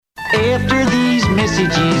After these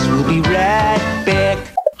messages, we'll be right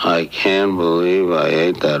back. I can't believe I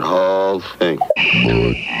ate that whole thing.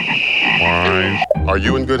 Fine. Are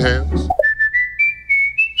you in good hands?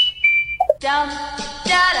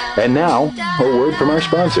 And now, a word from our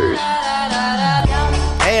sponsors.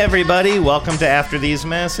 Hey everybody, welcome to After These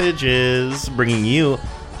Messages, bringing you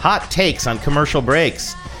hot takes on commercial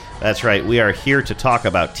breaks. That's right, we are here to talk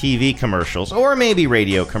about TV commercials, or maybe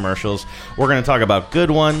radio commercials. We're going to talk about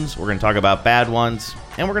good ones, we're going to talk about bad ones,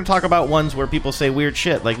 and we're going to talk about ones where people say weird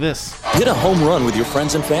shit like this. Hit a home run with your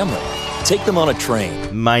friends and family. Take them on a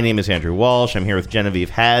train. My name is Andrew Walsh. I'm here with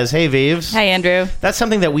Genevieve Has. Hey, Vives. Hi, Andrew. That's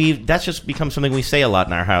something that's just become something we say a lot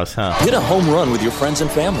in our house, huh? Hit a home run with your friends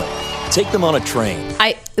and family. Take them on a train.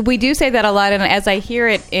 We do say that a lot, and as I hear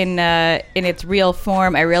it in its real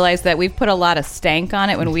form, I realize that we've put a lot of stank on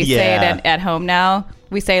it when we say it at home now.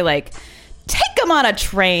 We say, like, take them on a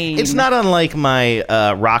train. It's not unlike my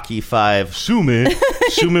Rocky V, sue me.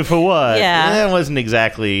 Sue me for what? Yeah. That wasn't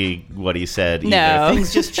exactly what he said either. No.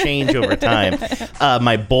 Things just change over time.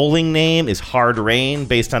 My bowling name is Hard Rain,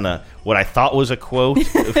 based on what I thought was a quote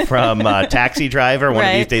from Taxi Driver. One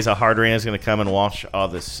of these days, a hard rain is going to come and wash all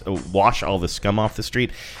the scum off the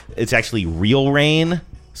street. It's actually Real Rain.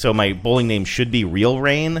 So my bowling name should be Real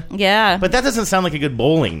Rain. Yeah. But that doesn't sound like a good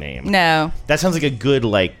bowling name. No. That sounds like a good,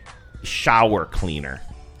 shower cleaner.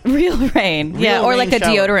 Real Rain. Yeah, or like a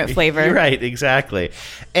deodorant flavor. Right, exactly.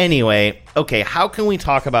 Anyway, okay, how can we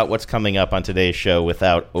talk about what's coming up on today's show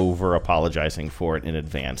without over-apologizing for it in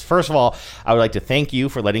advance? First of all, I would like to thank you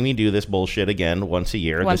for letting me do this bullshit again once a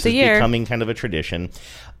year. This is becoming kind of a tradition.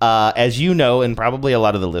 As you know, and probably a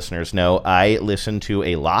lot of the listeners know, I listen to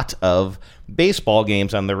a lot of baseball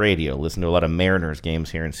games on the radio. Listen to a lot of Mariners games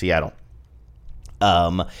here in Seattle.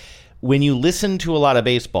 When you listen to a lot of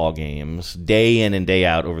baseball games day in and day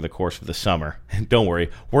out over the course of the summer, don't worry,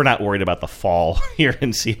 we're not worried about the fall here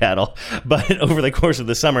in Seattle, but over the course of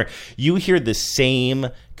the summer, you hear the same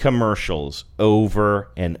commercials over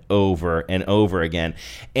and over and over again.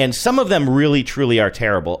 And some of them really, truly are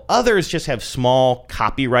terrible. Others just have small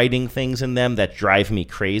copywriting things in them that drive me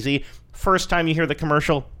crazy. First time you hear the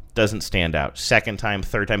commercial, doesn't stand out. Second time,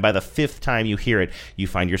 third time. By the fifth time you hear it, you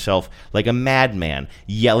find yourself like a madman,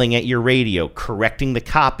 yelling at your radio, correcting the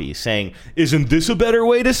copy, saying, isn't this a better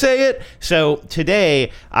way to say it? So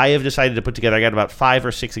today, I have decided to put together, I got about 5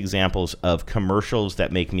 or 6 examples of commercials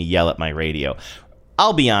that make me yell at my radio.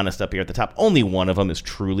 I'll be honest up here at the top, only one of them is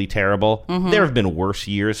truly terrible. Mm-hmm. There have been worse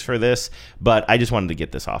years for this, but I just wanted to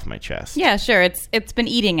get this off my chest. Yeah, sure. It's been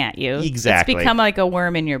eating at you. Exactly. It's become like a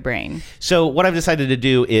worm in your brain. So what I've decided to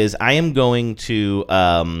do is I am going to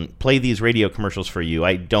play these radio commercials for you.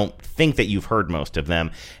 I don't think that you've heard most of them,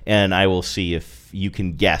 and I will see if you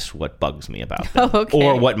can guess what bugs me about them.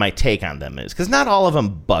 Or what my take on them is, because not all of them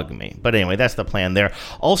bug me. But anyway, that's the plan there.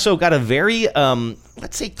 Also got a very,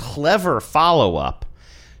 let's say, clever follow-up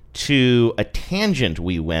to a tangent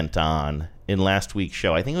we went on in last week's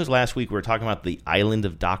show. I think it was last week we were talking about the island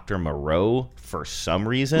of Dr. Moreau for some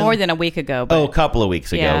reason. More than a week ago. But... a couple of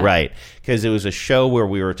weeks ago, right. Because it was a show where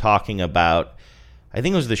we were talking about, I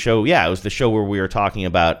think it was the show, it was the show where we were talking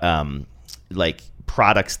about,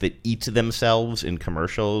 products that eat themselves in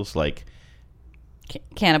commercials, like...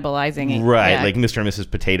 cannibalizing. Right, like Mr. and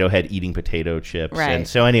Mrs. Potato Head eating potato chips. Right. And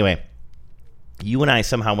so anyway... you and I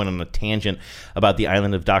somehow went on a tangent about the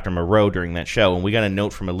island of Dr. Moreau during that show, and we got a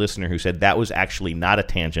note from a listener who said that was actually not a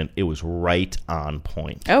tangent. It was right on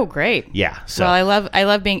point. Oh, great. Yeah. So well, I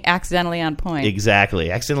love being accidentally on point. Exactly.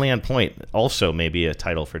 Accidentally on point. Also maybe a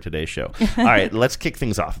title for today's show. All right, let's kick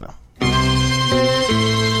things off now.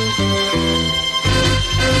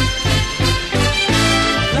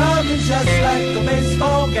 Love is just like a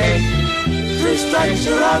baseball game. 3 strikes,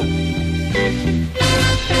 you're out.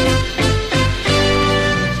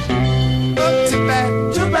 Too bad,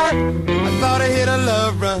 I thought I hit a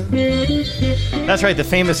love run. That's right, the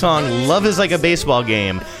famous song Love is Like a Baseball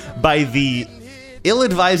Game by the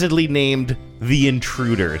ill-advisedly named The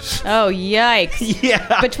Intruders. Oh, yikes.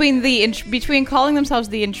 Yeah. Between calling themselves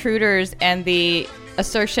The Intruders and the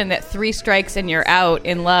assertion that 3 strikes and you're out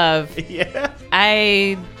in love,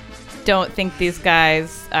 I don't think these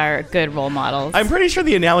guys are good role models. I'm pretty sure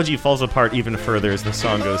the analogy falls apart even further as the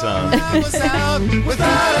song goes on. I was out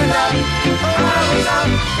without a doubt. I was out.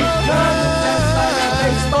 Love is just like a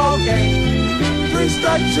baseball game. 3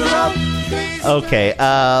 strikes, you're out. Okay,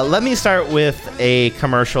 let me start with a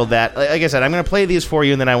commercial that, like I said, I'm going to play these for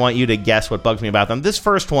you, and then I want you to guess what bugs me about them. This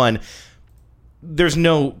first one, there's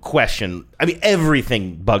no question. I mean,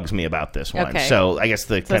 everything bugs me about this one. Okay. So I guess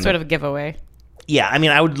it's sort of a giveaway. Yeah, I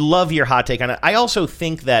mean, I would love your hot take on it. I also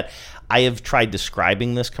think that I have tried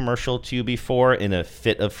describing this commercial to you before in a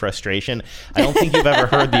fit of frustration. I don't think you've ever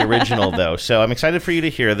heard the original, though. So I'm excited for you to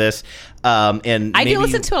hear this. And I do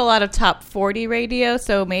listen to a lot of Top 40 radio,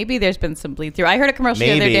 so maybe there's been some bleed through. I heard a commercial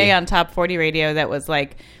the other day on Top 40 radio that was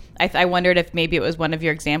like, I wondered if maybe it was one of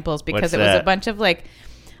your examples because it was a bunch of like,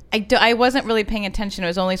 I wasn't really paying attention. It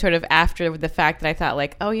was only sort of after the fact that I thought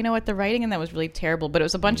like, oh, you know what, the writing in that was really terrible. But it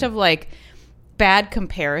was a bunch of like bad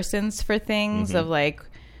comparisons for things of like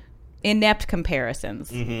inept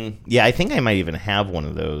comparisons. Yeah, I think I might even have one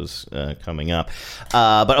of those coming up.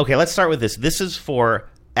 But okay, let's start with this. This is for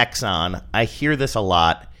Exxon. I hear this a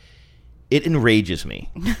lot. It enrages me.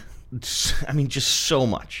 I mean, just so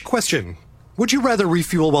much. Question. Would you rather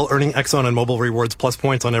refuel while earning Exxon and Mobil Rewards Plus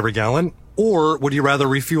points on every gallon? Or would you rather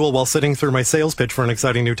refuel while sitting through my sales pitch for an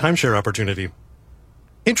exciting new timeshare opportunity?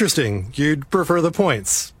 Interesting. You'd prefer the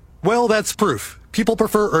points. Well, that's proof. People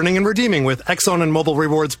prefer earning and redeeming with Exxon and Mobil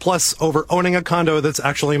Rewards Plus over owning a condo that's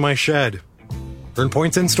actually my shed. Earn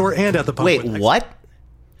points in store and at the pump. Wait, what?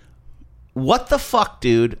 What the fuck,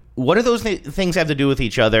 dude? What do those things have to do with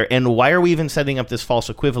each other? And why are we even setting up this false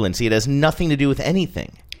equivalency? It has nothing to do with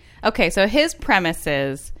anything. Okay, so his premise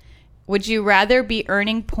is, would you rather be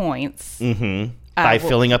earning points by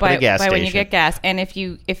filling up at a gas station? When you get gas. And if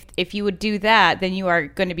you would do that, then you are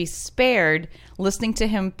going to be spared listening to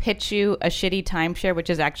him pitch you a shitty timeshare,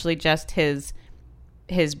 which is actually just his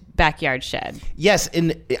backyard shed. Yes,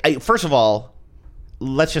 and first of all,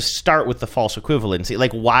 let's just start with the false equivalency.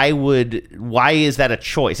 Like, why is that a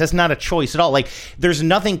choice? That's not a choice at all. Like, there's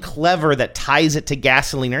nothing clever that ties it to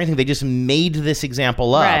gasoline or anything. They just made this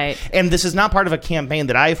example up. Right. And this is not part of a campaign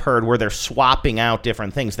that I've heard where they're swapping out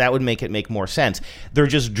different things. That would make it make more sense. They're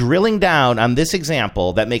just drilling down on this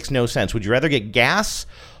example that makes no sense. Would you rather get gas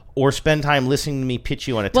or spend time listening to me pitch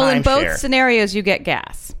you on a timeshare? Well, in both scenarios, you get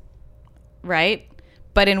gas, right?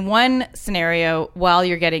 But in one scenario, while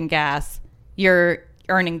you're getting gas, you're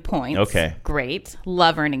earning points. Okay. Great.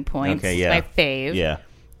 Love earning points. Okay, yeah. My fave. Yeah.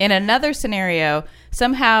 In another scenario,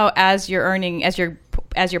 somehow as you're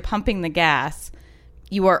pumping the gas,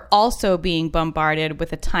 you are also being bombarded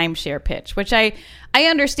with a timeshare pitch, which I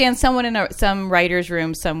understand someone in some writer's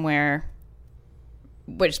room somewhere,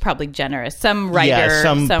 which is probably generous. Some writer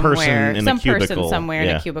somewhere, person in a cubicle. In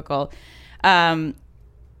a cubicle,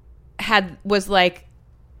 was like,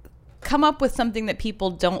 come up with something that people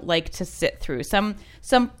don't like to sit through. Some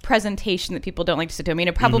presentation that people don't like to sit through. I mean,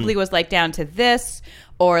 it probably was like down to this,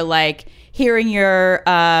 or like hearing your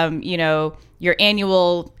annual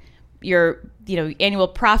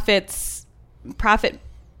profit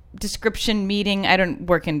description meeting. I don't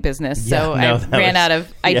work in business, so I ran out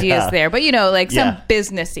of ideas there. But some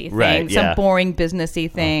businessy thing, right, some boring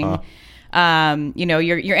businessy thing.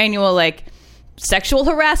 Your annual like sexual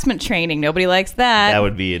harassment training. Nobody likes that. That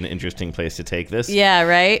would be an interesting place to take this. Yeah,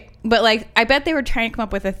 right? But, like, I bet they were trying to come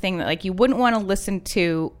up with a thing that, like, you wouldn't want to listen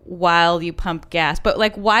to while you pump gas. But,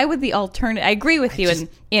 like, why would the alternative... I agree with you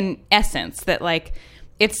in essence that, like,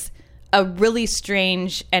 it's a really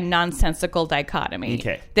strange and nonsensical dichotomy.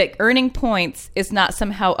 Okay. That earning points is not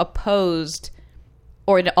somehow opposed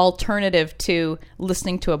or an alternative to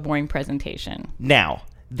listening to a boring presentation. Now,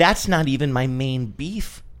 that's not even my main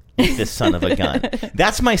beef with this son of a gun.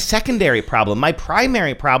 That's my secondary problem. My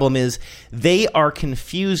primary problem is they are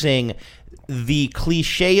confusing the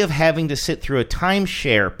cliche of having to sit through a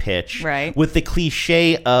timeshare pitch with the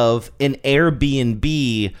cliche of an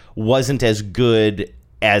Airbnb wasn't as good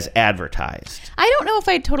as advertised. I don't know if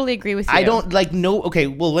I totally agree with you. I don't okay,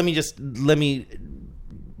 well, let me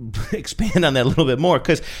expand on that a little bit more,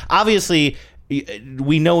 because obviously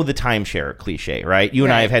we know the timeshare cliche, right? You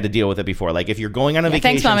and I have had to deal with it before. Like, if you're going on a vacation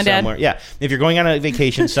thanks, Mom and Dad. somewhere, if you're going on a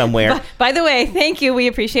vacation somewhere. By the way, thank you. We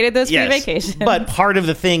appreciated those free vacations. But part of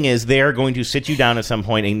the thing is they're going to sit you down at some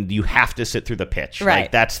point, and you have to sit through the pitch. Right.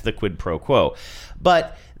 Like, that's the quid pro quo.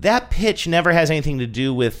 But that pitch never has anything to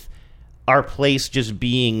do with our place just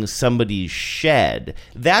being somebody's shed.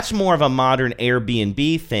 That's more of a modern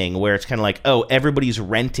Airbnb thing, where it's kind of like, oh, everybody's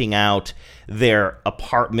renting out their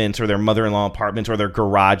apartments or their mother-in-law apartments or their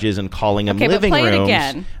garages and calling them living rooms. Okay, but play it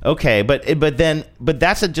again. Okay, but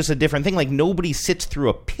that's just a different thing. Like, nobody sits through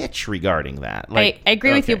a pitch regarding that. Like, I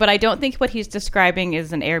agree with you, but I don't think what he's describing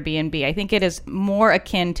is an Airbnb. I think it is more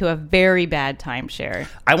akin to a very bad timeshare.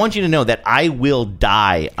 I want you to know that I will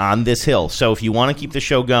die on this hill. So if you want to keep the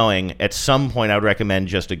show going, at some point I would recommend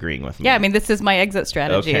just agreeing with me. Yeah, I mean, this is my exit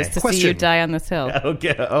strategy, is to see you die on this hill.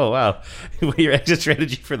 Okay. Oh, wow. Your exit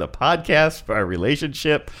strategy for the podcast, for our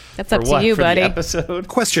relationship. That's up to you, buddy. The episode.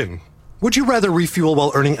 Question. Would you rather refuel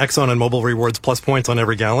while earning Exxon and Mobil Rewards Plus points on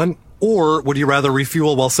every gallon? Or would you rather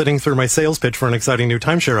refuel while sitting through my sales pitch for an exciting new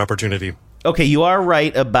timeshare opportunity? Okay, you are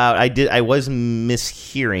right about I was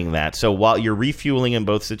mishearing that. So while you're refueling in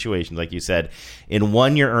both situations, like you said, in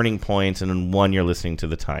one you're earning points and in one you're listening to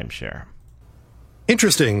the timeshare.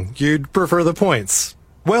 Interesting. You'd prefer the points.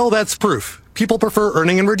 Well, that's proof. People prefer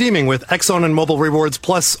earning and redeeming with Exxon and Mobil Rewards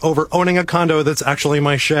Plus over owning a condo that's actually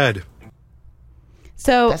my shed.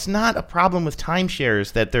 So that's not a problem with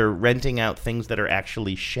timeshares, that they're renting out things that are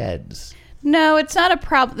actually sheds. No, it's not a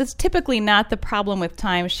problem. That's typically not the problem with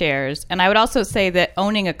timeshares. And I would also say that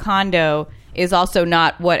owning a condo is also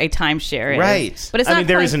not what a timeshare is. Right. But it's I not mean,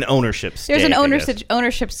 there is an ownership stake. There's an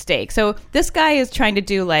ownership stake. So this guy is trying to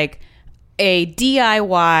do like a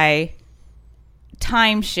DIY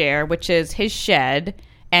timeshare, which is his shed,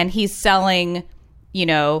 and he's selling,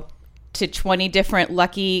 to 20 different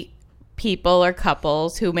lucky people or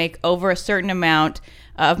couples who make over a certain amount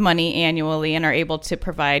of money annually and are able to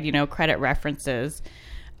provide, credit references,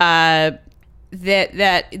 that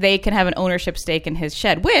they can have an ownership stake in his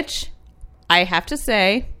shed, which I have to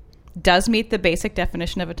say does meet the basic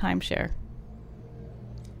definition of a timeshare.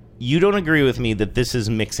 You don't agree with me that this is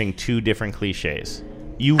mixing two different cliches.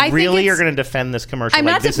 You really are going to defend this commercial? I'm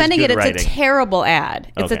not defending it. It's a terrible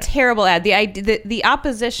ad. It's Okay. a terrible ad. The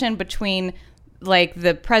opposition between like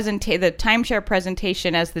the timeshare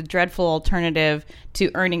presentation as the dreadful alternative to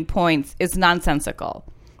earning points is nonsensical.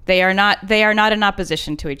 They are not in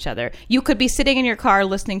opposition to each other. You could be sitting in your car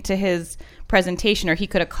listening to his presentation, or he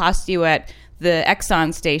could accost you at the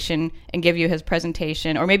Exxon station and give you his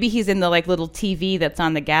presentation, or maybe he's in the like little TV that's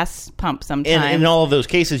on the gas pump sometimes. And in all of those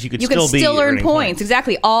cases, you could still earn points.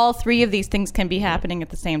 Exactly. All three of these things can be happening at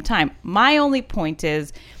the same time. My only point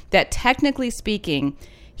is that technically speaking,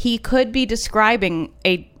 he could be describing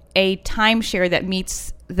a timeshare that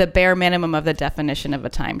meets the bare minimum of the definition of a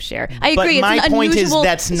timeshare. I agree. But my point is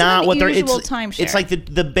that's not what they're. Timeshare. It's like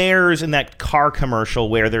the Bears in that car commercial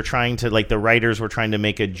where they're trying to, like, the writers were trying to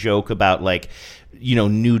make a joke about, like,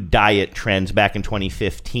 new diet trends back in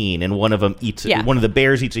 2015, and one of them one of the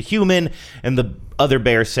bears eats a human, and the other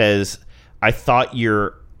bear says, I thought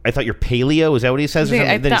you're paleo. Is that what he says?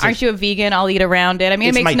 Aren't you a vegan? I'll eat around it. I mean,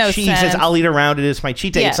 it makes no sense. He says, I'll eat around it. It's my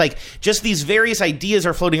cheat day. Yeah. It's like just these various ideas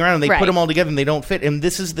are floating around, and they put them all together, and they don't fit. And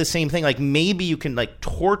this is the same thing. Like, maybe you can, like,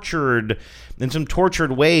 in some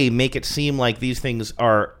tortured way, make it seem like these things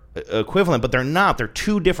are equivalent, but they're not. They're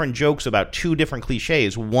two different jokes about two different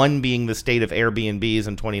cliches, one being the state of Airbnbs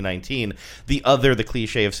in 2019, the other the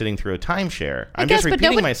cliche of sitting through a timeshare. I'm just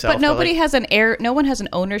repeating myself. But nobody has no one has an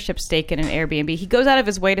ownership stake in an Airbnb. He goes out of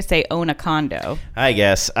his way to say own a condo. I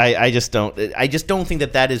guess. I just don't think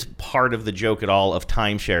that is part of the joke at all of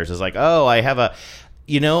timeshares. Is like, oh, I have a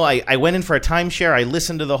I went in for a timeshare, I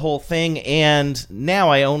listened to the whole thing, and now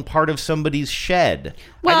I own part of somebody's shed.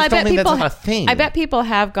 Well, I don't think that's not a thing. I bet people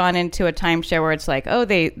have gone into a timeshare where it's like, oh,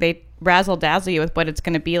 they razzle-dazzle you with what it's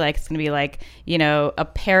going to be like. It's going to be like, a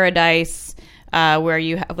paradise where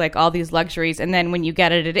you have, like, all these luxuries. And then when you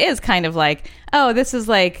get it, it is kind of like, oh, this is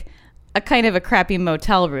like a kind of a crappy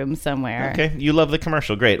motel room somewhere. Okay, you love the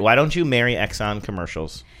commercial. Great. Why don't you marry Exxon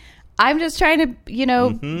commercials? I'm just trying to,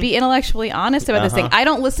 be intellectually honest about this thing. I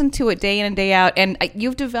don't listen to it day in and day out. And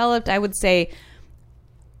you've developed, I would say,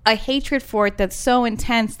 a hatred for it that's so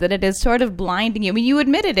intense that it is sort of blinding you. I mean, you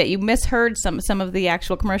admitted it. You misheard some of the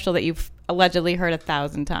actual commercial that you've allegedly heard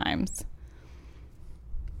 1,000 times.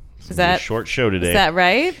 Is that a short show today? Is that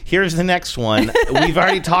right? Here's the next one. We've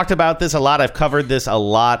already talked about this a lot. I've covered this a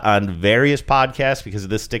lot on various podcasts because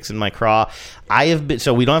this sticks in my craw.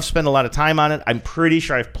 So we don't have to spend a lot of time on it. I'm pretty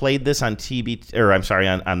sure I've played this on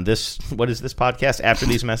on this, what is this podcast, after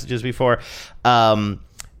these messages before.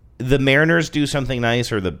 The Mariners do something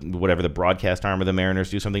nice, or the broadcast arm of the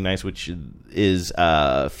Mariners do something nice, which is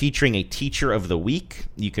featuring a teacher of the week.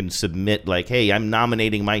 You can submit, like, hey, I'm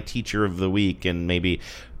nominating my teacher of the week, and maybe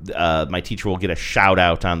my teacher will get a shout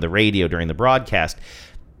out on the radio during the broadcast.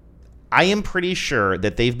 I am pretty sure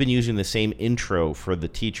that they've been using the same intro for the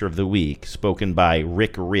teacher of the week, spoken by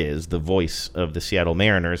Rick Rizzs, the voice of the Seattle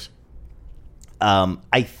Mariners.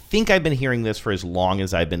 I think I've been hearing this for as long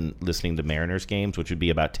as I've been listening to Mariners games, which would be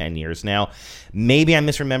about 10 years now. Maybe I'm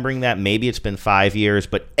misremembering that. Maybe it's been 5 years.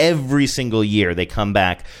 But every single year they come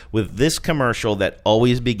back with this commercial that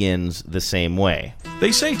always begins the same way.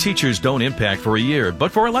 They say teachers don't impact for a year,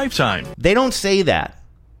 but for a lifetime. They don't say that.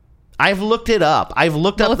 I've looked it up.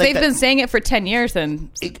 Well, if they've been saying it for 10 years, then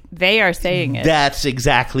they are saying it. That's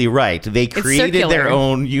exactly right. They created their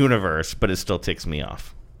own universe, but it still ticks me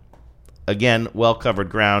off. again, well-covered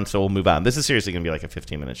ground, so we'll move on. This is seriously going to be like a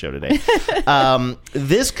 15-minute show today.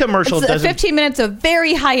 This commercial doesn't... 15 minutes of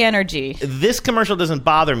very high energy. This commercial doesn't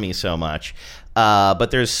bother me so much,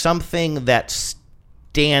 but there's something that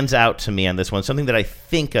stands out to me on this one, something that I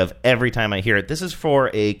think of every time I hear it. This is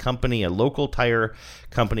for a company, a local tire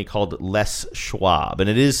company called Les Schwab, and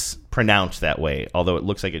it is pronounced that way, although it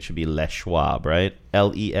looks like it should be Les Schwab, right?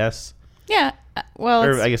 L-E-S? Yeah, well,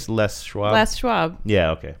 or I guess Les Schwab. Les Schwab.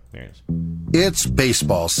 Yeah, okay. There it is. It's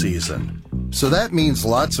baseball season, so that means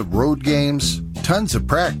lots of road games, tons of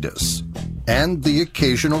practice, and the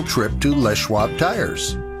occasional trip to Les Schwab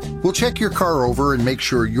Tires. We'll check your car over and make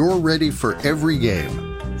sure you're ready for every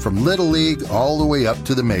game, from Little League all the way up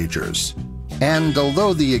to the majors. And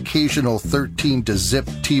although the occasional 13-to-zip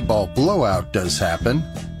T-ball blowout does happen,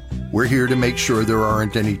 we're here to make sure there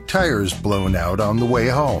aren't any tires blown out on the way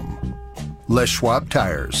home. Les Schwab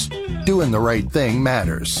Tires. Doing the right thing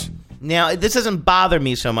matters. Now, this doesn't bother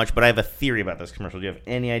me so much, but I have a theory about this commercial. Do you have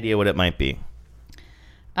any idea what it might be?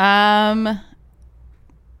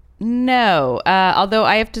 No. Although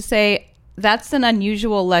I have to say, that's an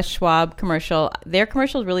unusual Les Schwab commercial. Their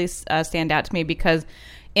commercials really stand out to me because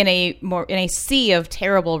in a sea of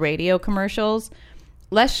terrible radio commercials,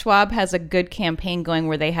 Les Schwab has a good campaign going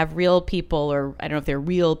where they have real people, or I don't know if they're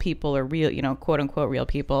real people or real, quote unquote real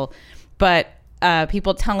people, but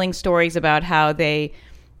people telling stories about how they,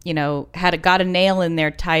 got a nail in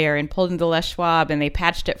their tire and pulled into Les Schwab and they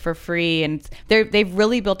patched it for free. And they've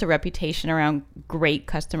really built a reputation around great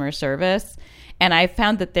customer service. And I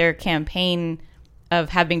found that their campaign of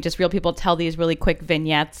having just real people tell these really quick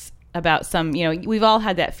vignettes about some, we've all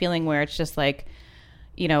had that feeling where it's just like,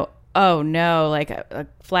 oh no, like a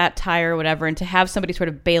flat tire or whatever. And to have somebody sort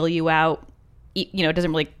of bail you out, it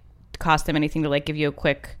doesn't really cost them anything to like give you a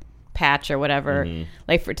quick patch or whatever. Mm-hmm.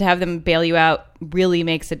 Like to have them bail you out really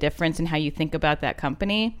makes a difference in how you think about that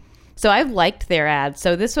company. So I've liked their ads.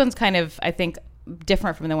 So this one's kind of, I think,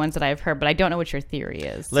 different from the ones that I've heard, but I don't know what your theory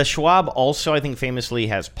is. Les Schwab also, I think, famously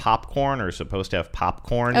has popcorn, or is supposed to have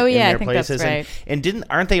popcorn in their I think places. That's right. And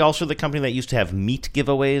aren't they also the company that used to have meat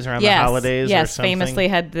giveaways around the holidays or something? Yes, famously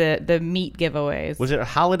had the meat giveaways. Was it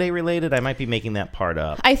holiday related? I might be making that part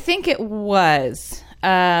up. I think it was.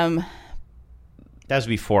 That was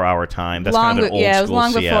before our time. That's kind of an old school Seattle. Yeah, it was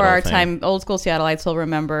long before our thing. time. Old school Seattle. I still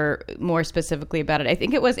remember more specifically about it. I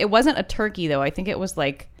think it wasn't a turkey though. I think it was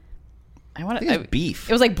like it was beef.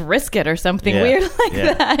 It was like brisket or something weird like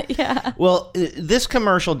that. Yeah. Well, this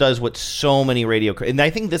commercial does what so many radio, and I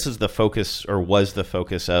think this is the focus, or was the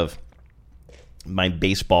focus of my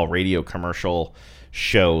baseball radio commercial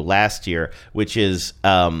show last year, which is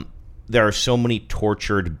there are so many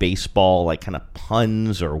tortured baseball, like kind of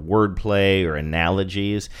puns or wordplay or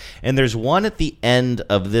analogies. And there's one at the end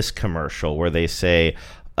of this commercial where they say,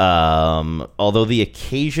 although the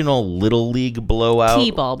occasional Little League blowout...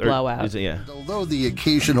 T-ball blowout. Although the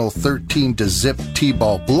occasional 13-to-zip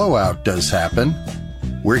T-ball blowout does happen,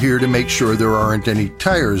 we're here to make sure there aren't any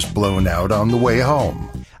tires blown out on the way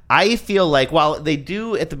home. I feel like while they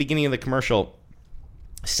do at the beginning of the commercial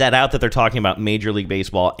set out that they're talking about Major League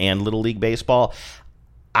Baseball and Little League Baseball,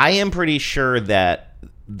 I am pretty sure that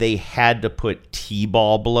they had to put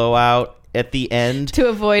T-ball blowout at the end to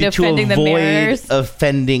avoid offending the Mariners.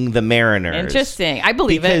 Offending the Mariners. Interesting. I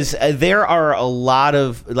believe because there are a lot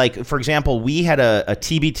of, like, for example, we had a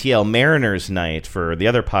TBTL Mariners night for the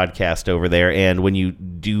other podcast over there, and when you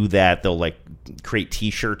do that, they'll like create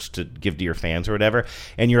T-shirts to give to your fans or whatever,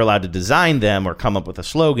 and you're allowed to design them or come up with a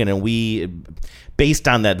slogan. And we, based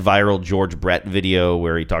on that viral George Brett video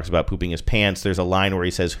where he talks about pooping his pants, there's a line where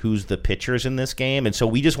he says, "Who's the pitchers in this game?" And so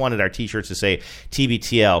we just wanted our T-shirts to say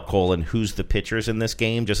TBTL : who's the pitchers in this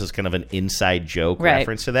game, just as kind of an inside joke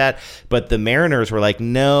reference to that. But the Mariners were like,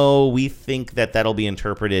 no, we think that that'll be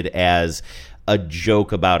interpreted as a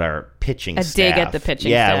joke about our pitching staff. A dig at the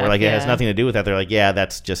pitching staff. staff. We're like, it has nothing to do with that. They're like, yeah,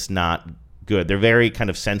 that's just not good. They're very kind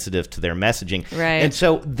of sensitive to their messaging. Right. And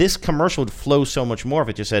so this commercial would flow so much more if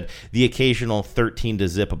it just said the occasional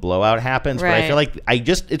 13-to-zip blowout happens. Right. But I feel like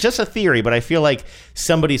it's just a theory, but I feel like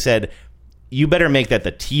somebody said, you better make that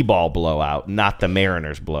the T-ball blowout, not the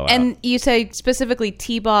Mariners blowout. And you say specifically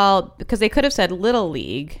T-ball because they could have said Little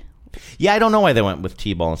League. Yeah, I don't know why they went with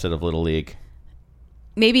T-ball instead of Little League.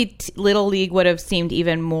 Maybe Little League would have seemed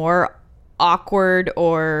even more awkward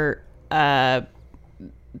or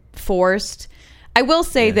forced. I will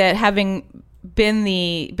say that having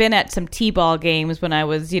been at some T-ball games when I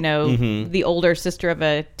was, the older sister of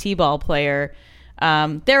a T-ball player,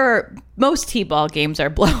 most T-ball games are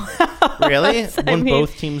blowouts. Really? Wouldn't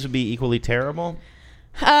both teams be equally terrible?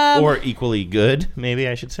 Or equally good, maybe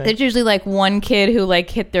I should say. There's usually like one kid who like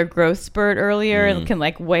hit their growth spurt earlier and can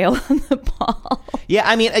like wail on the ball. Yeah,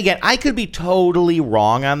 I mean, again, I could be totally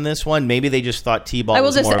wrong on this one. Maybe they just thought T-ball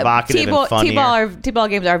was more evocative and funnier. T-ball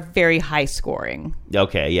games are very high scoring.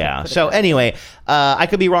 Okay, yeah. So anyway, I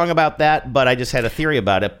could be wrong about that, but I just had a theory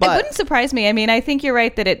about it. But it wouldn't surprise me. I mean, I think you're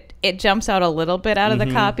right that it jumps out a little bit out of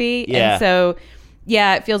the copy. Yeah. And so,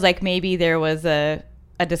 yeah, it feels like maybe there was a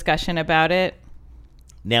discussion about it.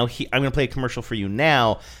 Now, I'm going to play a commercial for you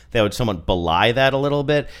now that would somewhat belie that a little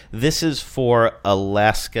bit. This is for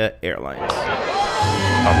Alaska Airlines.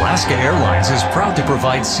 Alaska Airlines is proud to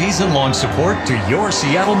provide season-long support to your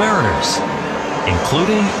Seattle Mariners,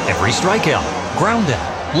 including every strikeout,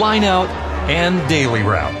 groundout, lineout, and daily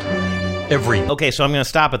route. Okay, so I'm going to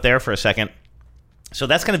stop it there for a second. So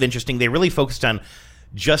that's kind of interesting. They really focused on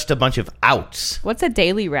just a bunch of outs. What's a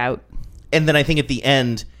daily route? And then I think at the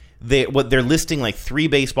end, they're listing like 3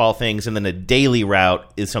 baseball things, and then a daily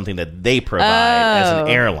route is something that they provide as an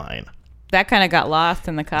airline. That kind of got lost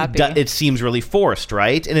in the copy. It seems really forced,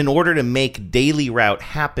 right? And in order to make daily route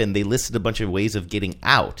happen, they listed a bunch of ways of getting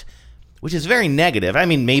out, which is very negative. I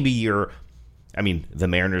mean, the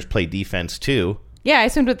Mariners play defense too. Yeah, I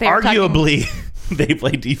assumed what they were arguably they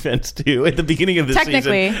play defense too. At the beginning of the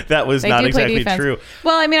season, that was not exactly true.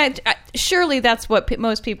 Well, I mean, surely that's what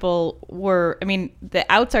most people were. I mean, the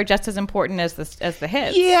outs are just as important as the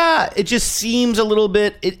hits. Yeah, it just seems a little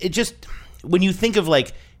bit. It just, when you think of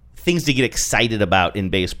like things to get excited about in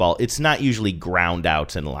baseball, it's not usually ground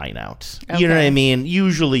outs and line outs. Okay. You know what I mean?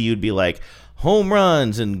 Usually you'd be like home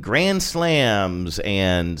runs and grand slams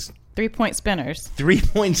and 3-point spinners.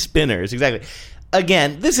 3-point spinners, exactly.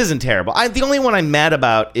 Again, this isn't terrible. The only one I'm mad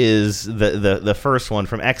about is the first one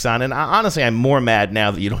from Exxon, and honestly, I'm more mad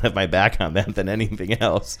now that you don't have my back on that than anything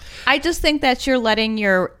else. I just think that you're letting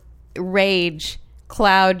your rage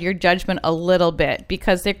cloud your judgment a little bit,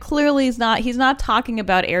 because there clearly is not. He's not talking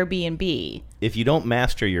about Airbnb. If you don't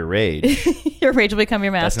master your rage, your rage will become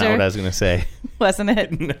your master. That's not what I was going to say. Wasn't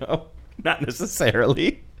it? No, not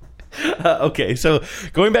necessarily. Okay, so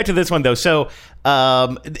going back to this one, though. So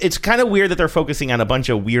it's kind of weird that they're focusing on a bunch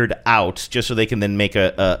of weird outs just so they can then make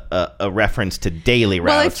a reference to daily routes.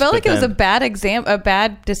 Well, I felt like it was a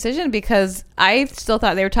bad decision, because I still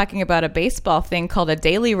thought they were talking about a baseball thing called a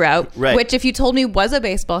daily route, right. Which if you told me was a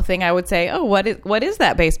baseball thing, I would say, oh, what is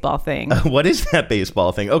that baseball thing? What is that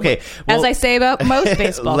baseball thing? Okay. Well, as I say about most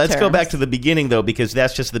baseball let's terms. go back to the beginning, though, because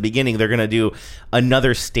that's just the beginning. They're going to do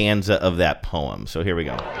another stanza of that poem. So here we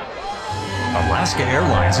go. Alaska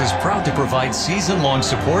Airlines is proud to provide season-long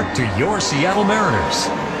support to your Seattle Mariners,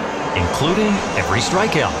 including every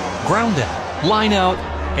strikeout, groundout, lineout,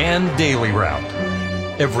 and daily route.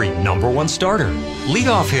 Every #1 starter,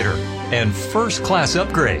 leadoff hitter, and first-class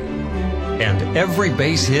upgrade. And every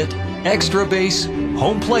base hit, extra base,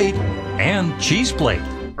 home plate, and cheese plate.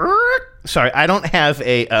 Sorry, I don't have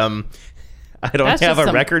a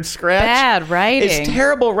record scratch. Bad writing. It's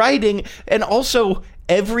terrible writing, and also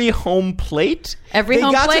every home plate. Every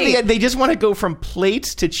home plate. They just want to go from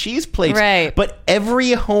plates to cheese plates. Right. But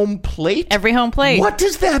every home plate? Every home plate. What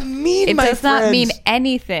does that mean, my friends? It does not mean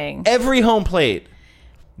anything. Every home plate.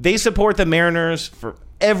 They support the Mariners for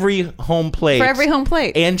every home plate. For every home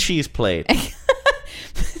plate. And cheese plate.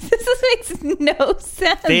 This makes no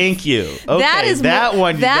sense. Thank you. Okay, that is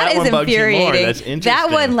infuriating. That's interesting.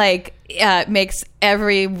 That one makes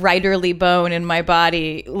every writerly bone in my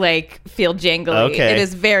body feel jingly. Okay. It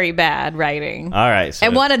is very bad writing. All right. So I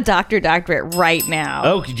want a doctorate right now.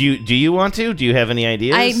 Oh, do you want to? Do you have any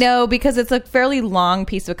ideas? I know, because it's a fairly long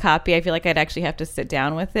piece of copy. I feel like I'd actually have to sit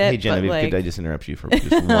down with it. Hey, Genevieve, could I just interrupt you for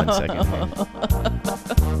just 1 second?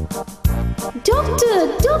 Doctor,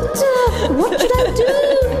 what should I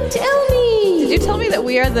do? Tell me. Did you tell me that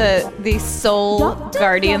we are the sole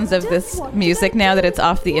guardians of this music now that it's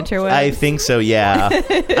off the interweb? I think so, yeah. I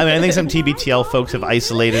think some TBTL folks have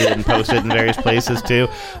isolated it and posted it in various places too.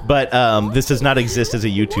 But this does not exist as a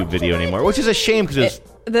YouTube video anymore, which is a shame because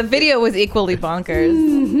the video was equally bonkers.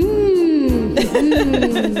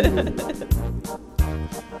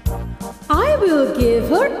 I will give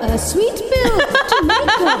her a sweet pill to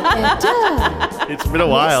make her better. It's been a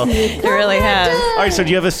while. It really has. All right, so do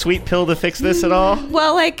you have a sweet pill to fix this at all?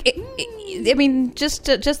 Well, just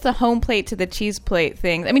the home plate to the cheese plate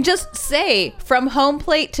thing. I mean, just say from home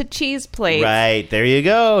plate to cheese plate. Right, there you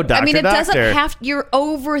go, Doctor. I mean, it doesn't have. You're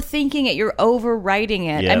overthinking it. You're overwriting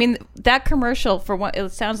it. Yep. I mean, that commercial for one,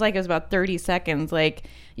 it sounds like it was about 30 seconds.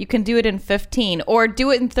 You can do it in 15, or do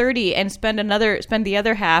it in 30 and spend the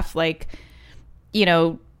other half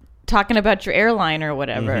talking about your airline or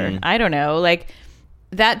whatever. Mm-hmm. I don't know.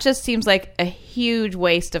 that just seems like a huge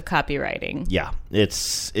waste of copywriting. Yeah,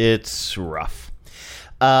 it's rough.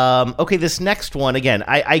 Okay, this next one, again,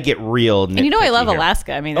 I get real nitpicky. And you know I love here.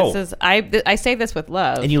 Alaska. I mean, this is I say this with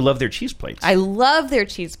love. And you love their cheese plates. I love their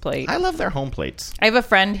cheese plate. I love their home plates. I have a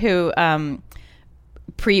friend who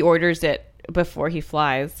pre-orders it before he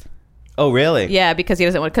flies. Oh, really? Yeah, because he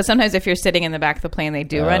doesn't want. Because sometimes if you're sitting in the back of the plane, they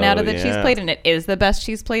do run out of the cheese plate, and it is the best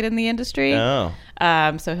cheese plate in the industry. Oh,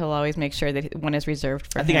 so he'll always make sure that one is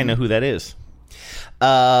reserved for him. I think I know who that is.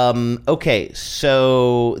 Okay,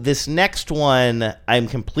 so this next one, I'm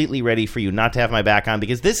completely ready for you not to have my back on,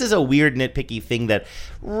 because this is a weird nitpicky thing that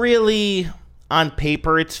really, on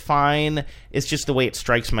paper, it's fine. It's just the way it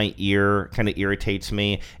strikes my ear kind of irritates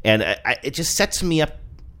me, and it just sets me up.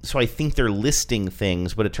 So I think they're listing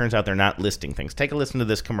things, but it turns out they're not listing things. Take a listen to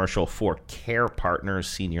this commercial for Care Partners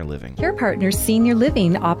Senior Living. Care Partners Senior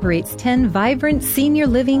Living operates 10 vibrant senior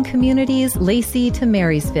living communities, Lacey to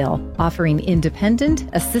Marysville, offering independent,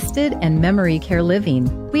 assisted, and memory care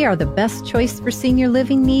living. We are the best choice for senior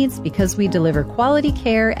living needs because we deliver quality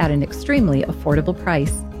care at an extremely affordable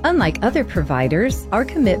price. Unlike other providers, our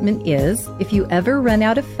commitment is, if you ever run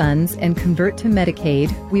out of funds and convert to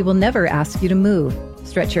Medicaid, we will never ask you to move.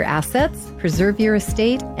 Stretch your assets, preserve your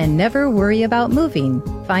estate, and never worry about moving.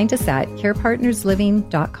 Find us at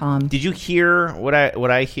carepartnersliving.com. Did you hear what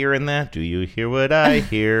I hear in that? Do you hear what I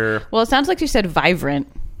hear? Well, it sounds like you said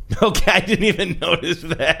vibrant. Okay, I didn't even notice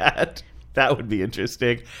that. That would be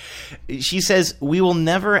interesting. She says, we will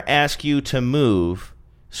never ask you to move.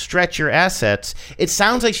 Stretch your assets. It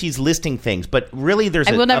sounds like she's listing things, but really there's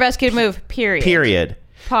I will never ask you to move, period. Period.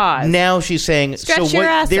 Pause. Now she's saying, stretch your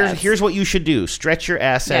assets. Here's what you should do. Stretch your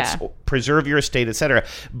assets, preserve your estate, etc.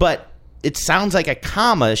 But it sounds like a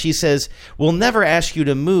comma. She says, we'll never ask you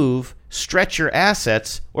to move, stretch your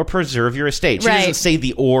assets, or preserve your estate. She doesn't say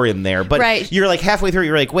the or in there, but you're like halfway through,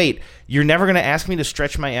 you're like, wait, you're never going to ask me to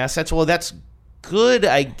stretch my assets? Well, that's good,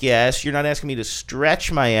 I guess. You're not asking me to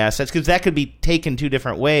stretch my assets, because that could be taken two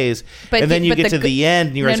different ways. And then you get to the end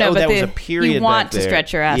and you realize, that was a period. You want to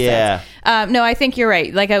stretch your assets. Yeah. No, I think you're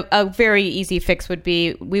right. Like a very easy fix would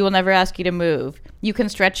be, we will never ask you to move. You can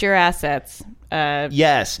stretch your assets.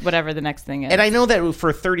 Yes. Whatever the next thing is. And I know that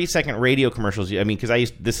for 30-second radio commercials, I mean,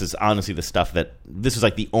 because this is honestly the stuff this is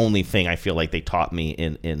like the only thing I feel like they taught me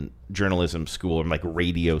in journalism school or like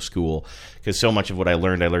radio school, because so much of what I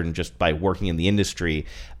learned just by working in the industry.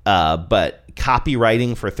 But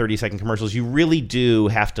copywriting for 30-second commercials, you really do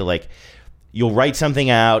have to you'll write something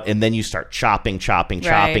out and then you start chopping.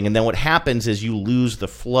 And then what happens is you lose the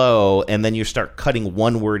flow and then you start cutting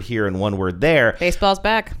one word here and one word there. Baseball's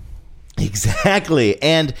back. Exactly.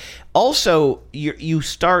 And also you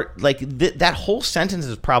start that whole sentence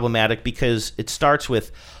is problematic because it starts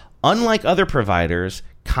with, unlike other providers,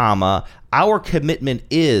 comma, our commitment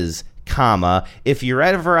is, comma, if you're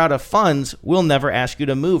ever out of funds, we'll never ask you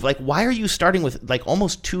to move. Why are you starting with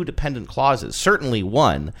almost two dependent clauses? Certainly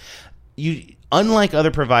one. Unlike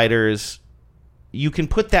other providers, you can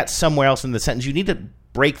put that somewhere else in the sentence. You need to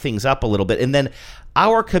break things up a little bit. And then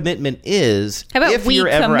our commitment is, how about if we you're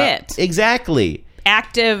ever commit? Exactly.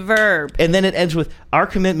 Active verb. And then it ends with, our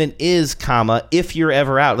commitment is, comma, if you're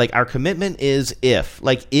ever out. Our commitment is if.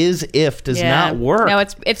 Is if does not work. No,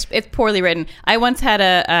 it's poorly written. I once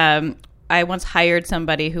hired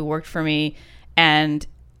somebody who worked for me, and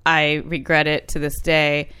I regret it to this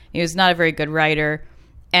day. He was not a very good writer.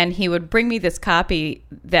 And he would bring me this copy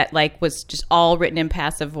that was just all written in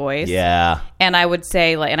passive voice. Yeah. And I would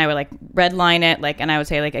say and I would redline it and I would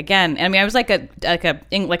say again. And I mean, I was like a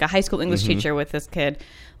high school English teacher with this kid.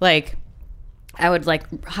 I would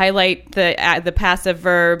highlight the passive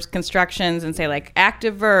verbs, constructions, and say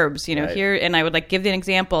active verbs. Here, and I would give the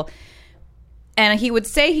example. And he would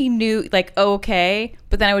say he knew, okay,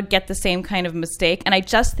 but then I would get the same kind of mistake. And I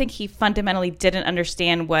just think he fundamentally didn't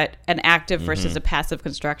understand what an active versus a passive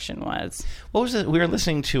construction was. What was it? We were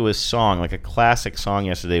listening to a song, a classic song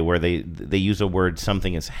yesterday, where they use a word,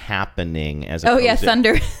 something is happening, as opposed to...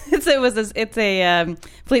 Thunder. It's a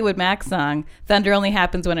Fleetwood Mac song. Thunder only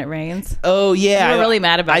happens when it rains. Oh, yeah. We were really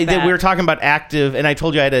mad about that. We were talking about active, and I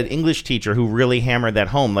told you I had an English teacher who really hammered that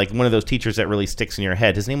home, one of those teachers that really sticks in your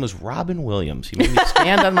head. His name was Robin Williams. He made me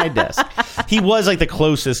stand on my desk. He was the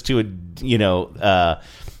closest to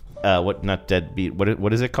not Deadbeat.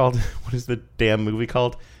 What is it called? What is the damn movie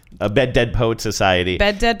called? Dead Poet Society.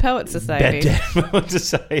 Dead Poet Society. Dead Poet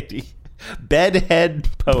Society. Bedhead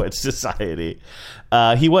Poet Society.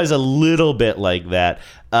 He was a little bit like that,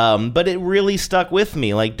 but it really stuck with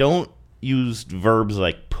me. Don't use verbs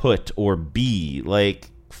like put or be.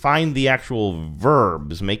 Find the actual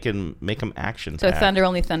verbs. Make them actions. So thunder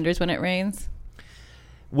only thunders when it rains.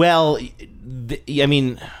 Well, I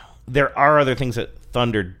mean, there are other things that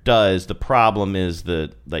thunder does. The problem is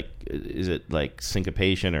is it like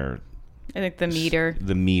syncopation or? I think the meter.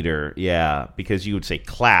 The meter, yeah, because you would say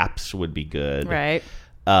claps would be good, right?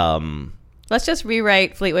 Let's just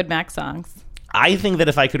rewrite Fleetwood Mac songs. I think that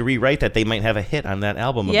if I could rewrite that, they might have a hit on that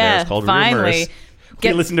album of theirs called Rumors.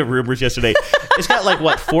 We listened to Rumors yesterday. It's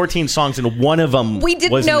got 14 songs, and one of them we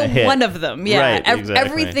didn't know one of them. Yeah, right, exactly.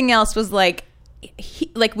 Everything else was like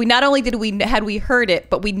we not only had we heard it,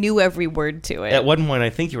 but we knew every word to it. At one point, I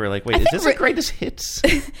think you were like, "Wait, is this the greatest hits?"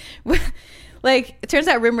 It turns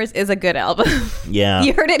out Rumors is a good album. Yeah.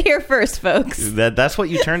 You heard it here first, folks. That's what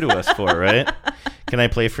you turn to us for, right? Can I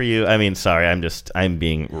play for you? I mean, sorry, I'm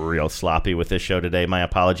being real sloppy with this show today. My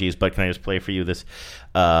apologies, but can I just play for you this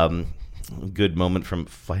good moment from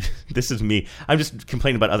Flight? This is me. I'm just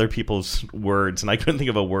complaining about other people's words, and I couldn't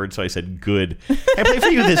think of a word, so I said good. Can I play for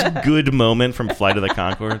you this good moment from Flight of the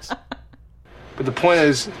Conchords? But the point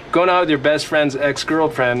is, going out with your best friend's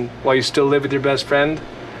ex-girlfriend while you still live with your best friend,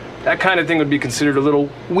 that kind of thing would be considered a little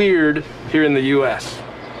weird here in the U.S.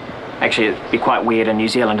 Actually, it'd be quite weird in New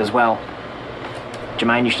Zealand as well.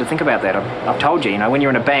 Jermaine, you should think about that. I've told you, when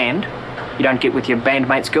you're in a band, you don't get with your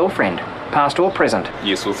bandmate's girlfriend, past or present.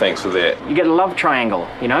 Yes, well, thanks for that. You get a love triangle,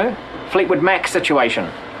 Fleetwood Mac situation.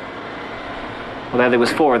 Although there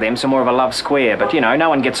was 4 of them, so more of a love square, but, no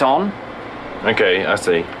one gets on. Okay, I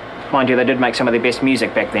see. Mind you, they did make some of their best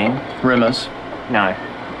music back then. Rumors? No.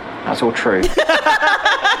 That's all true.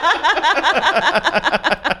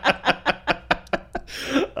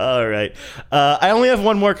 All right. I only have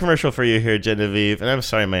one more commercial for you here, Genevieve, and I'm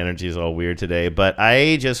sorry my energy is all weird today, but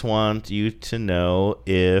I just want you to know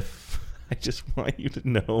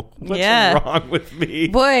what's wrong with me.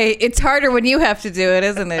 Boy, it's harder when you have to do it,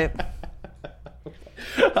 isn't it?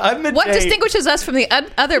 What distinguishes us from the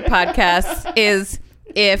other podcasts is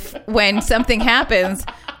if when something happens,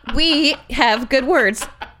 we have good words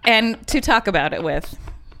and to talk about it with.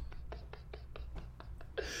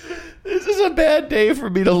 This is a bad day for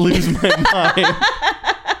me to lose my mind.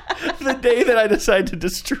 The day that I decide to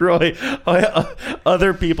destroy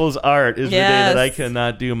other people's art is the day that I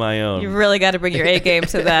cannot do my own. You really got to bring your A game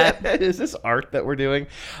to that. Is this art that we're doing?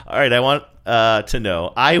 All right, I want to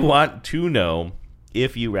know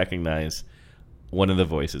if you recognize one of the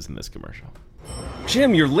voices in this commercial.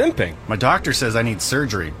 Jim, you're limping. My doctor says I need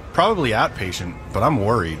surgery. Probably outpatient, but I'm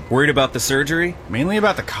worried. Worried about the surgery? Mainly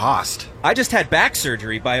about the cost. I just had back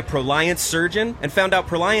surgery by a Proliance surgeon and found out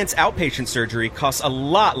Proliance outpatient surgery costs a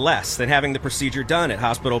lot less than having the procedure done at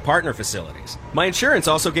hospital partner facilities. My insurance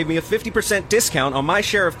also gave me a 50% discount on my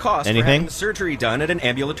share of costs for having the surgery done at an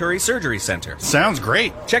ambulatory surgery center. Sounds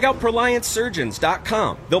great. Check out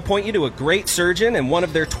ProlianceSurgeons.com. They'll point you to a great surgeon and one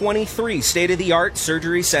of their 23 state-of-the-art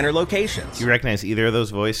surgery center locations. Do you recognize either of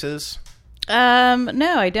those voices?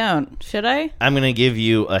 No, I don't. Should I? I'm going to give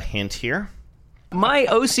you a hint here. My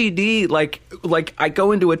OCD, like I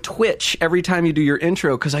go into a twitch every time you do your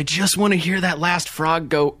intro because I just want to hear that last frog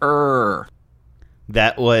go, "Err."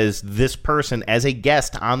 That was this person as a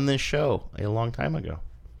guest on this show a long time ago.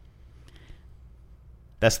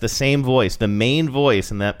 That's the same voice. The main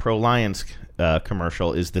voice in that Proliance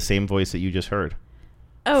commercial is the same voice that you just heard.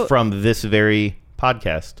 Oh. From this very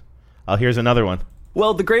podcast. Here's another one.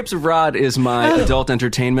 Well, The Grapes of Rod is my adult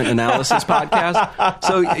entertainment analysis podcast,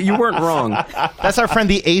 so you weren't wrong. That's our friend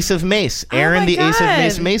the Ace of Mace, Aaron the Ace of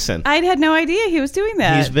Mace Mason. I had no idea he was doing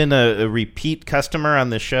that. He's been a repeat customer on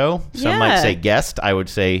the show. Some might say guest. I would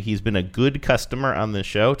say he's been a good customer on the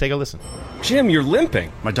show. Take a listen. Jim, you're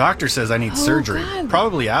limping. My doctor says I need surgery. God.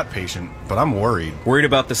 Probably outpatient, but I'm worried. Worried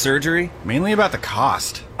about the surgery? Mainly about the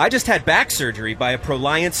cost. I just had back surgery by a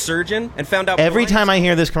Proliance surgeon and found out... Every time I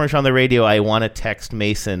hear this commercial on the radio, I want to text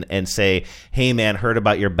Mason and say, "Hey, man, heard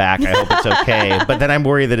about your back. I hope it's okay." But then I'm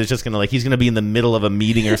worried that it's just going to, he's going to be in the middle of a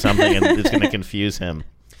meeting or something and it's going to confuse him.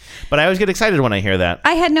 But I always get excited when I hear that.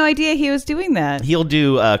 I had no idea he was doing that. He'll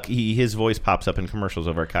do, his voice pops up in commercials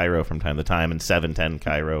over Cairo from time to time, and 710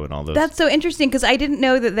 Cairo and all those. That's so interesting because I didn't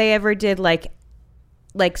know that they ever did like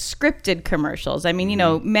scripted commercials. I mean,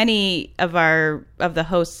 many of the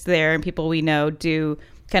hosts there and people we know do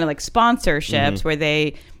kind of like sponsorships where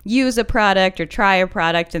they use a product or try a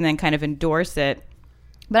product and then kind of endorse it.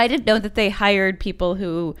 But I didn't know that they hired people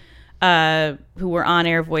who were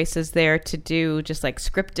on-air voices there to do just like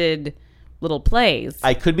scripted little plays.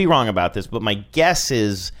 I could be wrong about this, but my guess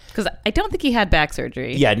is... Because I don't think he had back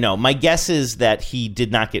surgery. Yeah, no. My guess is that he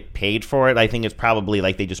did not get paid for it. I think it's probably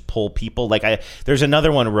like they just pull people. There's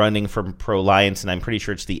another one running from ProLiance, and I'm pretty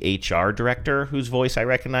sure it's the HR director whose voice I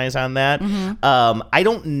recognize on that. Mm-hmm. I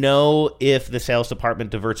don't know if the sales department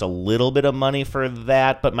diverts a little bit of money for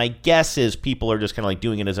that, but my guess is people are just kind of like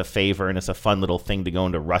doing it as a favor, and it's a fun little thing to go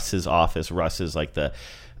into Russ's office. Russ is like the...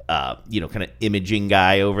 kind of imaging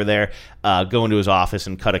guy over there, go into his office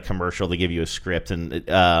and cut a commercial to give you a script, and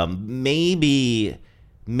maybe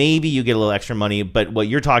you get a little extra money. But what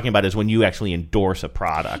you're talking about is when you actually endorse a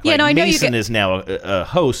product. Yeah, I know Mason is now a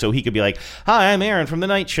host, so he could be like, "Hi, I'm Aaron from The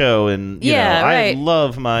Night Show, and right. I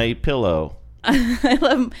love my pillow."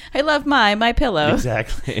 I love my pillow.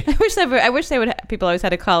 Exactly. I wish they would. People always had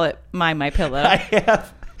to call it my pillow.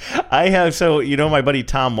 I have, so my buddy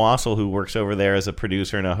Tom Wassel, who works over there as a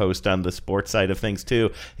producer and a host on the sports side of things too,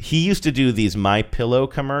 he used to do these My Pillow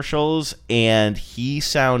commercials, and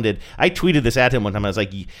I tweeted this at him one time. I was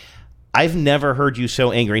like, I've never heard you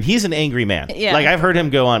so angry. And he's an angry man. Yeah. Like, I've heard him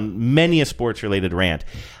go on many a sports-related rant.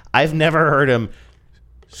 I've never heard him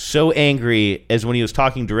so angry as when he was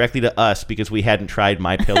talking directly to us because we hadn't tried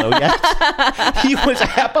My Pillow yet. He was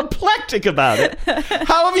apoplectic about it.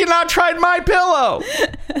 How have you not tried My Pillow?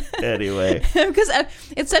 Anyway, because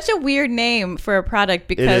it's such a weird name for a product.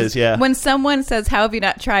 Because it is, yeah. When someone says, "How have you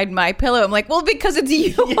not tried My Pillow?" I'm like, "Well, because it's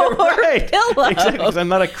your pillow." Exactly, because I'm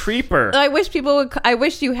not a creeper. I wish people would. I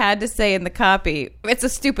wish you had to say in the copy. It's a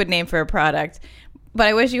stupid name for a product. But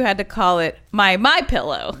I wish you had to call it my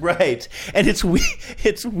pillow. Right. And it's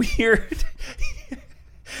weird.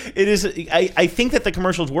 It is. I think that the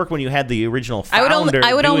commercials work when you had the original founder.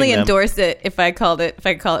 I would only them. endorse it if I called it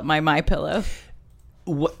my pillow.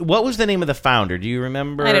 What was the name of the founder? Do you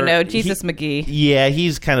remember? I don't know. Jesus McGee. Yeah,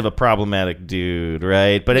 he's kind of a problematic dude,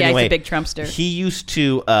 right? But anyway, he's a big Trumpster. He used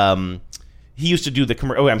to do the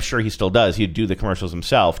commercial. Oh, I'm sure he still does. He'd do the commercials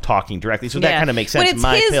himself, talking directly. So that kind of makes sense.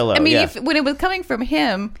 My Pillow. I mean, when it was coming from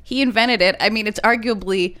him, he invented it. I mean, it's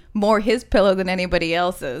arguably more his pillow than anybody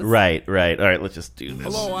else's. Right. All right, let's just do this.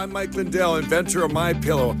 Hello, I'm Mike Lindell, inventor of My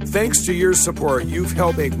Pillow. Thanks to your support, you've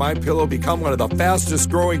helped make My Pillow become one of the fastest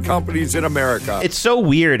growing companies in America. It's so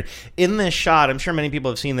weird. In this shot, I'm sure many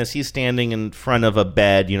people have seen this. He's standing in front of a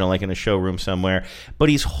bed, like in a showroom somewhere, but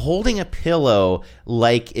he's holding a pillow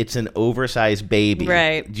like it's an oversized baby.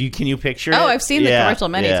 Right. Can you picture it? Oh, I've seen the commercial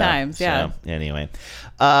many times. Yeah. So, anyway.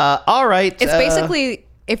 All right. It's basically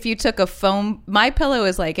if you took a foam... My Pillow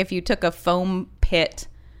is like if you took a foam pit,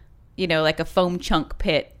 like a foam chunk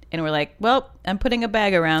pit, and we're like, well, I'm putting a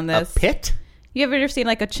bag around this. A pit? You ever seen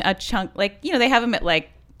like a chunk... Like, they have them at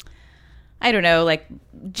like... I don't know, like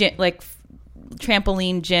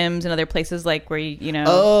trampoline gyms and other places like where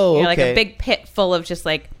okay. like a big pit full of just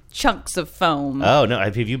like chunks of foam. Oh, no.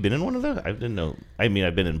 Have you been in one of those? I didn't know. I mean,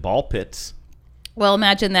 I've been in ball pits. Well,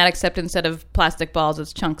 imagine that, except instead of plastic balls,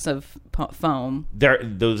 it's chunks of foam.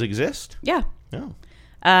 Those exist? Yeah. Oh.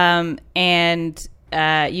 And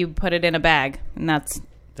you put it in a bag, and that's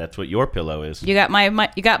what your pillow is. You got my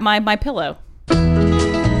pillow.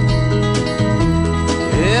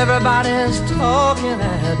 Everybody's talking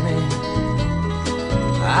at me.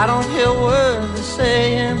 I don't hear words they're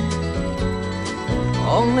saying,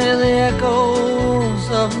 only the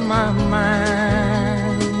echoes of my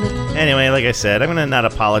mind. Anyway, like I said, I'm going to not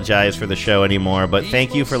apologize for the show anymore, but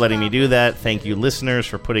thank you for letting me do that. Thank you, listeners,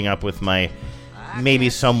 for putting up with my maybe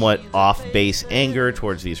somewhat off-base anger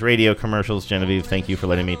towards these radio commercials. Genevieve, thank you for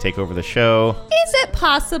letting me take over the show. Is it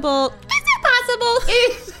possible?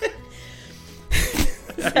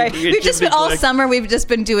 Sorry. We've just been all summer. We've just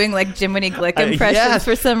been doing like Jiminy Glick impressions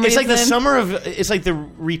for some reason. It's like the summer of. It's like the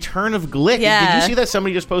return of Glick. Yeah. Did you see that?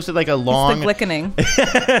 Somebody just posted like a long. It's the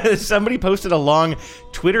Glickening. Somebody posted a long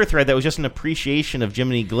Twitter thread that was just an appreciation of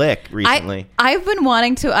Jiminy Glick recently. I've been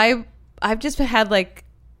wanting to. I've just had like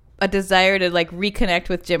a desire to like reconnect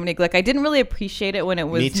with Jiminy Glick. I didn't really appreciate it when it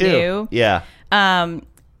was Me too. new. Yeah.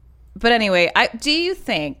 But anyway, do you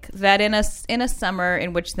think that in a summer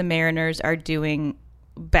in which the Mariners are doing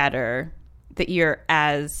better, that you're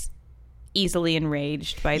as easily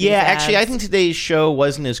enraged by these ads? Actually, I think today's show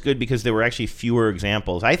wasn't as good because there were actually fewer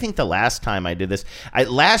examples. I think the last time I did this,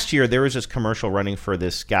 last year there was this commercial running for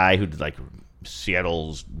this guy who did like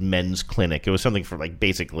Seattle's men's clinic. It was something for like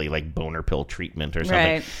basically like boner pill treatment or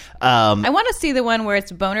something. Right. I want to see the one where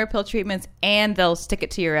it's boner pill treatments and they'll stick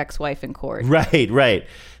it to your ex-wife in court. Right.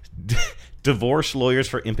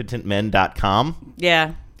 DivorceLawyersForImpotentMen.com.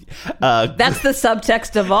 Yeah. That's the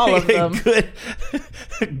subtext of all of them.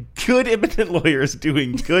 Good impotent lawyers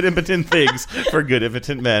doing good impotent things for good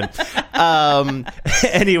impotent men.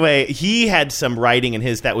 Anyway, he had some writing in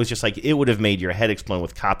his that was just like, it would have made your head explode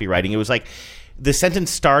with copywriting. It was like the sentence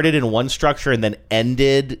started in one structure and then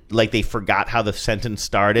ended like they forgot how the sentence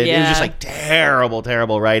started. Yeah. It was just like terrible,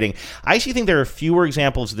 terrible writing. I actually think there are fewer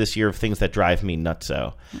examples this year of things that drive me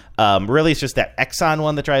nutso. Really, it's just that Exxon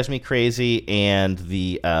one that drives me crazy, and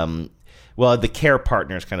the Care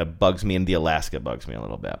Partners kind of bugs me, and the Alaska bugs me a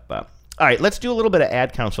little bit. But all right, let's do a little bit of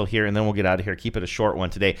ad counsel here, and then we'll get out of here. Keep it a short one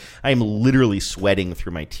today. I am literally sweating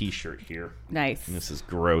through my T-shirt here. Nice. And this is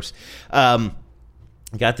gross.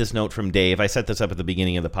 Got this note from Dave. I set this up at the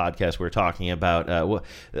beginning of the podcast. We were talking about,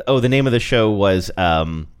 the name of the show was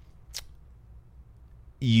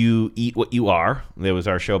You Eat What You Are. There was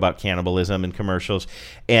our show about cannibalism and commercials.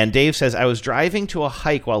 And Dave says, I was driving to a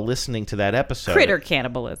hike while listening to that episode. Critter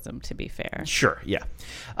cannibalism, to be fair. Sure, yeah.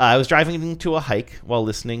 I was driving to a hike while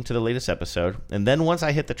listening to the latest episode, and then once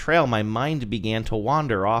I hit the trail, my mind began to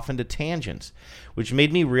wander off into tangents, which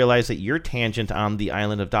made me realize that your tangent on the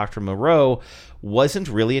island of Dr. Moreau wasn't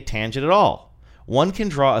really a tangent at all. One can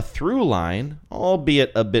draw a through line,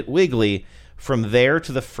 albeit a bit wiggly, from there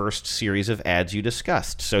to the first series of ads you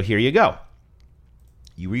discussed. So here you go.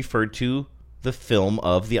 You referred to the film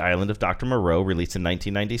of The Island of Dr. Moreau, released in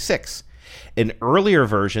 1996. An earlier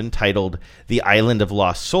version titled The Island of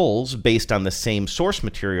Lost Souls, based on the same source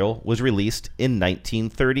material, was released in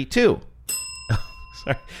 1932.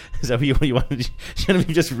 Sorry. Is that what you wanted? Shouldn't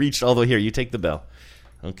have just reached all the way here. You take the bell.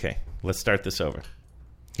 Okay, let's start this over.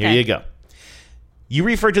 Here you go. You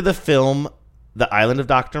referred to the film The Island of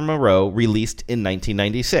Dr. Moreau, released in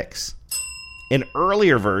 1996. An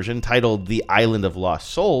earlier version titled The Island of Lost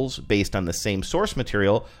Souls, based on the same source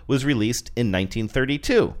material, was released in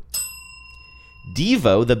 1932.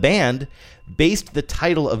 Devo, the band, based the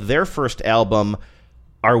title of their first album,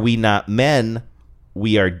 Are We Not Men?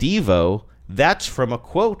 We Are Devo. That's from a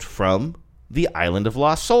quote from The Island of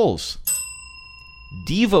Lost Souls.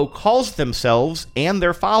 Devo calls themselves and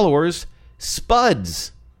their followers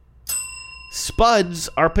Spuds. Spuds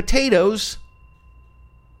are potatoes.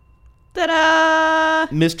 Ta-da!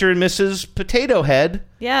 Mr. and Mrs. Potato Head.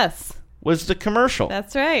 Yes. Was the commercial.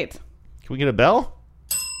 That's right. Can we get a bell?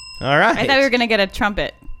 All right. I thought we were going to get a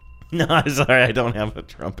trumpet. No, I'm sorry. I don't have a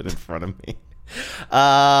trumpet in front of me.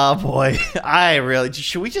 Boy,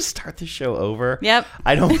 should we just start the show over? Yep.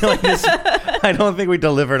 I don't feel like this. I don't think we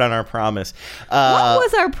delivered on our promise. What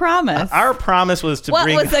was our promise? Our promise was to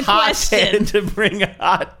bring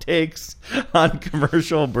hot takes on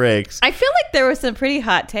commercial breaks. I feel like there were some pretty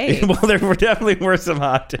hot takes. Well, there definitely were some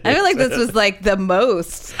hot takes. I feel like this was like the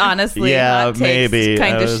most, honestly, hot takes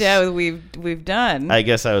kind of show we've done. I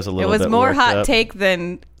guess I was a little bit It was more hot up. take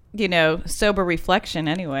than, sober reflection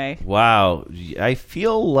anyway. Wow. I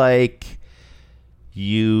feel like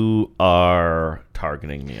you are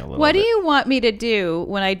targeting me a little bit. What do you want me to do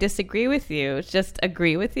when I disagree with you? Just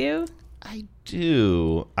agree with you? I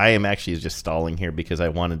do. I am actually just stalling here because I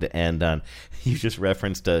wanted to end on, you just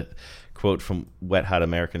referenced a quote from Wet Hot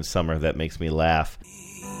American Summer that makes me laugh.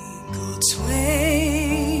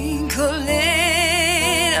 Twinkle,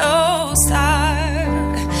 little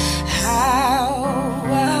star, how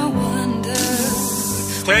I wonder.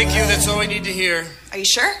 Thank you. That's all I need to hear. Are you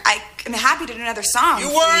sure? I'm happy to do another song. You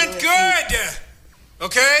weren't good.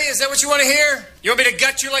 Okay? Is that what you want to hear? You want me to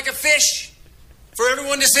gut you like a fish for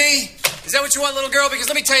everyone to see? Is that what you want, little girl? Because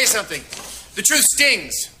let me tell you something. The truth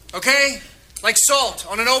stings. Okay? Like salt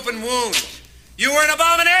on an open wound. You were an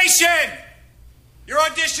abomination. Your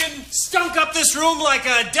audition stunk up this room like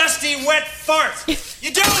a dusty, wet fart.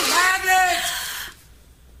 You don't have it.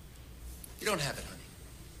 You don't have it, honey.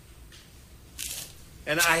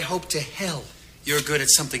 And I hope to hell you're good at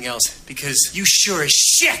something else, because you sure as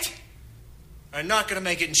shit are not going to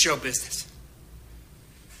make it in show business.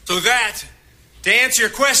 So that, to answer your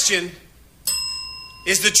question,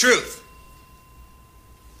 is the truth.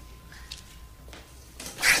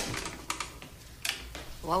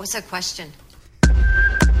 What was the question?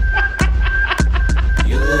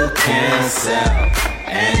 You can sell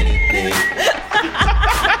anything.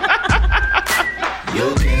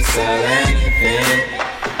 You can sell anything.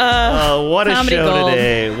 What a Comedy show gold.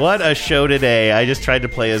 today. What a show today. I just tried to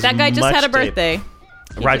play as much That guy just had a tape. birthday.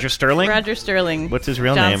 Roger Sterling? Roger Sterling. What's his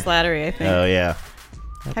real John name? Slattery, I think. Oh, yeah.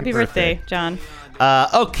 Happy birthday, John.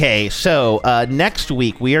 Okay, so next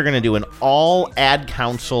week we are going to do an all Ad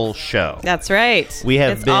Council show. That's right. We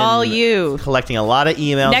have it's been all you. collecting a lot of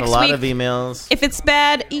emails, Next a lot week, of emails. If it's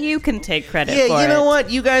bad, you can take credit for it. Yeah, you know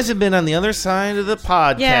what? You guys have been on the other side of the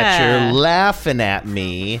podcatcher laughing at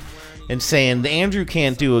me and saying, Andrew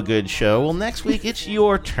can't do a good show. Well, next week it's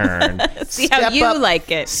your turn. See how you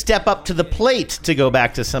like it. Step up to the plate to go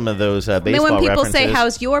back to some of those baseball references. Then when people say,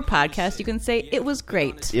 how's your podcast, you can say, it was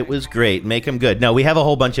great. It was great. Make them good. No, we have a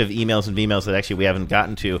whole bunch of emails and V-mails that actually we haven't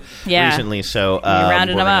gotten to recently. So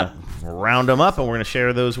rounding them up. Round them up, and we're going to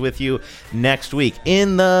share those with you next week.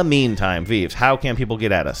 In the meantime, Vives, how can people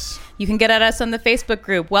get at us? You can get at us on the Facebook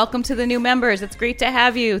group. Welcome to the new members. It's great to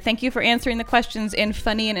have you. Thank you for answering the questions in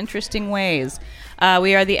funny and interesting ways.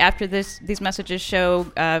 We are the After These Messages Show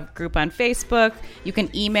group on Facebook. You can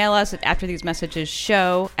email us at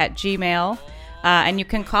afterthesemessageshow@gmail.com. And you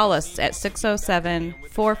can call us at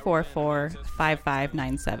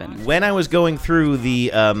 607-444-5597. When I was going through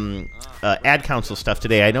the Ad Council stuff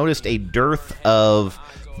today, I noticed a dearth of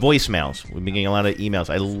voicemails. We've been getting a lot of emails.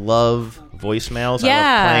 I love voicemails. Yeah.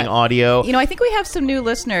 I love playing audio. You know, I think we have some new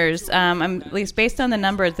listeners. At least based on the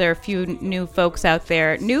numbers, there are a few new folks out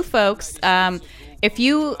there. New folks, if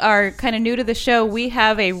you are kind of new to the show, we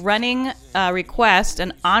have a running request,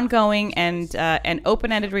 an ongoing and an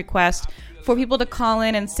open-ended request for people to call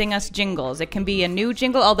in and sing us jingles. It can be a new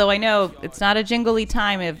jingle, although I know it's not a jingly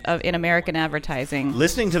time in American advertising.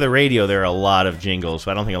 Listening to the radio, there are a lot of jingles, so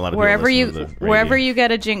I don't think a lot of wherever people you listen to the radio. wherever you've got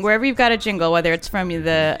a jingle, whether it's from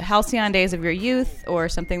the halcyon days of your youth or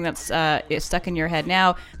something that's is stuck in your head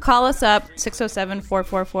now, call us up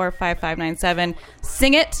 607-444-5597.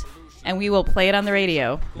 Sing it, and we will play it on the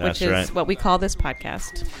radio, which is what we call this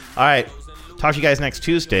podcast. All right, talk to you guys next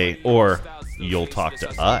Tuesday, or you'll talk to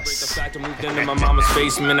us. I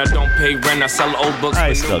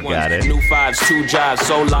still got it. New fives, 2 jobs,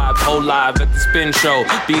 so live, whole live at the spin show.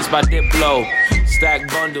 Beats by Diplo, stack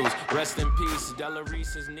bundles, rest in peace. Della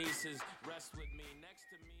Reese's nieces, rest with me. Next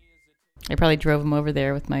to me is I probably drove him over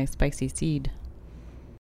there with my spicy seed.